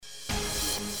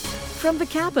From the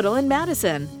Capitol in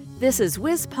Madison, this is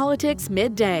WisPolitics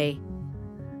Midday.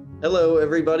 Hello,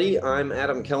 everybody. I'm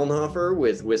Adam Kellenhofer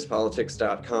with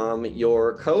WisPolitics.com,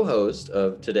 your co-host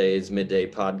of today's Midday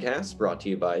podcast, brought to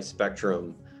you by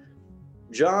Spectrum.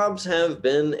 Jobs have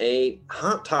been a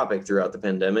hot topic throughout the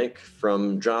pandemic,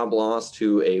 from job loss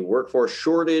to a workforce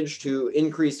shortage to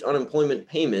increased unemployment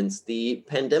payments. The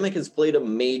pandemic has played a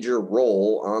major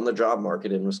role on the job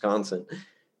market in Wisconsin.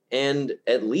 And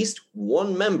at least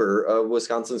one member of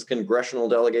Wisconsin's congressional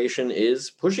delegation is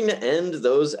pushing to end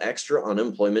those extra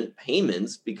unemployment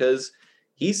payments because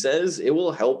he says it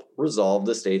will help resolve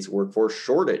the state's workforce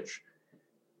shortage.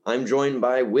 I'm joined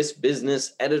by WIS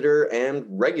Business editor and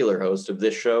regular host of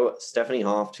this show, Stephanie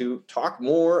Hoff, to talk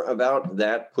more about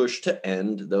that push to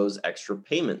end those extra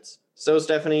payments. So,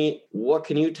 Stephanie, what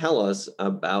can you tell us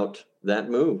about that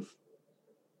move?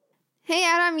 Hey,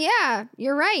 Adam. Yeah,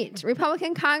 you're right.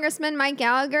 Republican Congressman Mike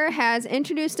Gallagher has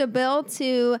introduced a bill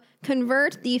to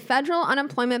convert the federal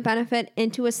unemployment benefit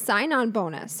into a sign-on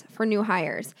bonus for new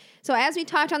hires. So as we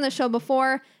talked on the show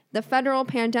before, the federal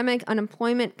pandemic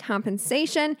unemployment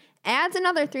compensation adds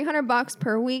another $300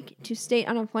 per week to state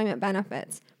unemployment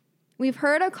benefits. We've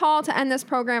heard a call to end this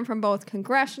program from both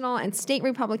congressional and state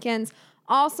Republicans,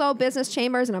 also business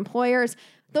chambers and employers.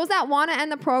 Those that want to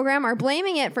end the program are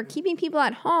blaming it for keeping people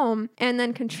at home and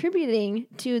then contributing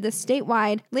to the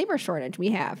statewide labor shortage we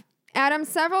have. Adam,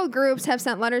 several groups have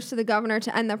sent letters to the governor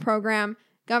to end the program.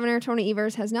 Governor Tony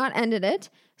Evers has not ended it.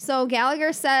 So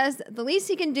Gallagher says the least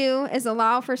he can do is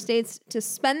allow for states to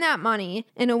spend that money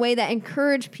in a way that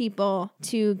encourage people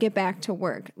to get back to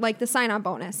work, like the sign-on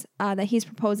bonus that he's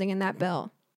proposing in that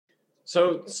bill.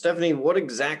 So, Stephanie, what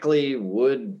exactly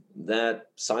would that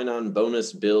sign-on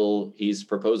bonus bill he's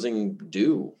proposing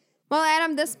do? Well,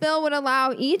 Adam, this bill would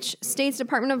allow each state's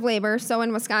Department of Labor, so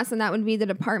in Wisconsin, that would be the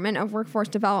Department of Workforce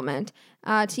Development,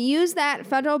 to use that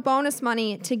federal bonus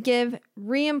money to give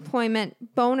reemployment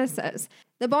bonuses.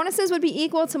 The bonuses would be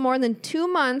equal to more than 2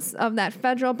 months of that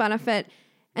federal benefit,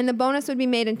 and the bonus would be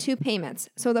made in 2 payments.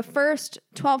 So the first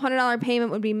 $1,200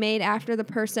 payment would be made after the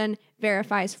person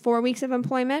verifies 4 weeks of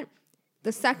employment.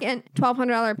 The second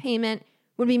 $1,200 payment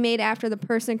would be made after the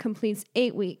person completes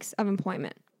 8 weeks of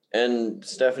employment. And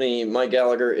Stephanie, Mike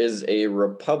Gallagher is a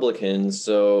Republican,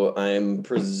 so I'm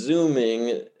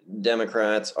presuming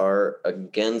Democrats are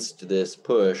against this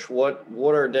push. What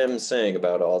are Dems saying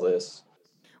about all this?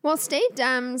 Well, state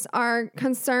Dems are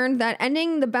concerned that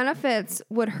ending the benefits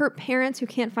would hurt parents who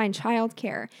can't find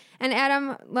childcare. And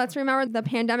Adam, let's remember the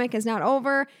pandemic is not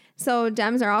over. So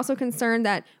Dems are also concerned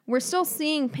that we're still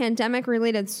seeing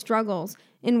pandemic-related struggles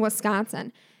in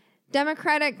Wisconsin.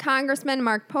 Democratic Congressman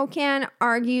Mark Pocan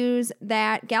argues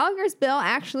that Gallagher's bill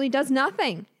actually does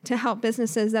nothing to help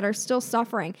businesses that are still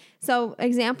suffering. So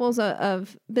examples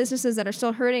of businesses that are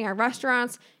still hurting are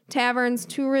restaurants, taverns,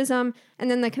 tourism,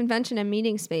 and then the convention and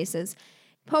meeting spaces.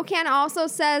 Pocan also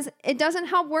says it doesn't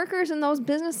help workers in those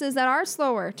businesses that are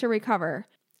slower to recover.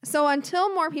 So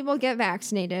until more people get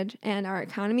vaccinated and our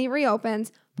economy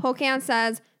reopens, Pocan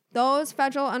says those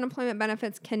federal unemployment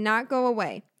benefits cannot go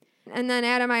away. And then,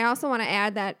 Adam, I also want to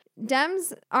add that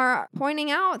Dems are pointing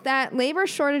out that labor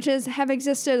shortages have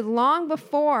existed long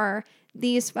before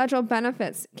these federal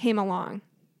benefits came along.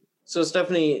 So,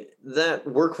 Stephanie, that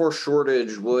workforce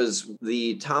shortage was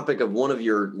the topic of one of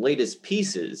your latest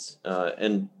pieces,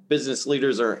 and business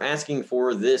leaders are asking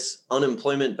for this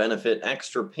unemployment benefit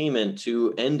extra payment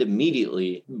to end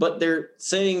immediately, but they're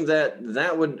saying that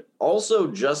that would also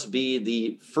just be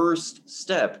the first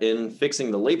step in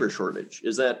fixing the labor shortage.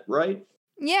 Is that right?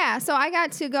 Yeah, so I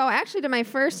got to go actually to my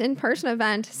first in-person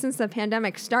event since the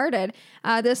pandemic started.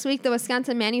 This week, the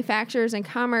Wisconsin Manufacturers and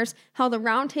Commerce held a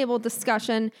roundtable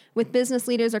discussion with business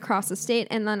leaders across the state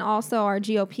and then also our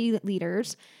GOP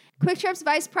leaders. Quick Trip's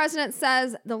vice president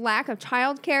says the lack of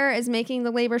childcare is making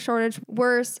the labor shortage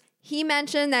worse. He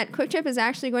mentioned that Quick Trip is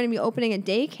actually going to be opening a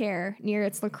daycare near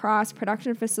its La Crosse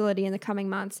production facility in the coming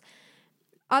months.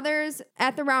 Others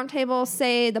at the roundtable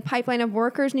say the pipeline of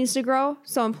workers needs to grow,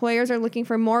 so employers are looking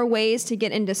for more ways to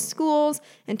get into schools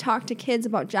and talk to kids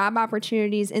about job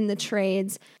opportunities in the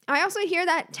trades. I also hear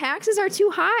that taxes are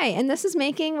too high, and this is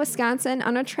making Wisconsin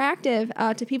unattractive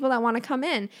to people that want to come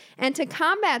in. And to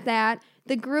combat that,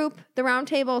 the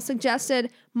roundtable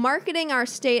suggested marketing our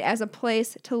state as a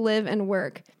place to live and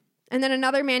work. And then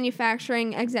another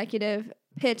manufacturing executive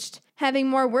pitched having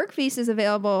more work visas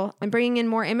available and bringing in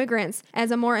more immigrants as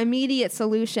a more immediate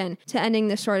solution to ending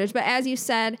the shortage. But as you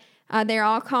said, they're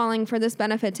all calling for this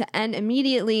benefit to end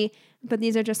immediately, but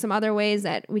these are just some other ways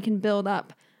that we can build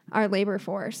up our labor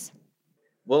force.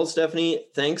 Well, Stephanie,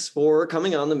 thanks for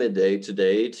coming on the Midday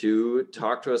today to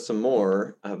talk to us some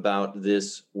more about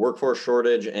this workforce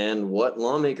shortage and what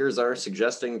lawmakers are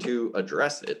suggesting to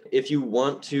address it. If you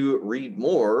want to read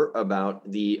more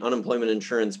about the unemployment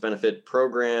insurance benefit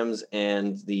programs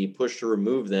and the push to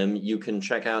remove them, you can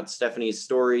check out Stephanie's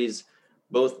stories,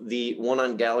 both the one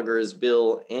on Gallagher's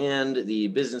bill and the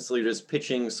business leaders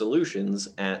pitching solutions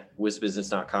at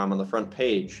wisbusiness.com on the front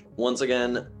page. Once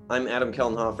again, I'm Adam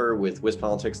Kellenhofer with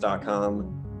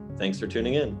wispolitics.com. Thanks for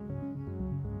tuning in.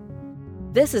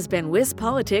 This has been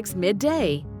WisPolitics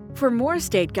Midday. For more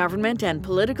state government and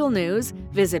political news,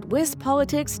 visit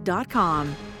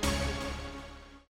wispolitics.com.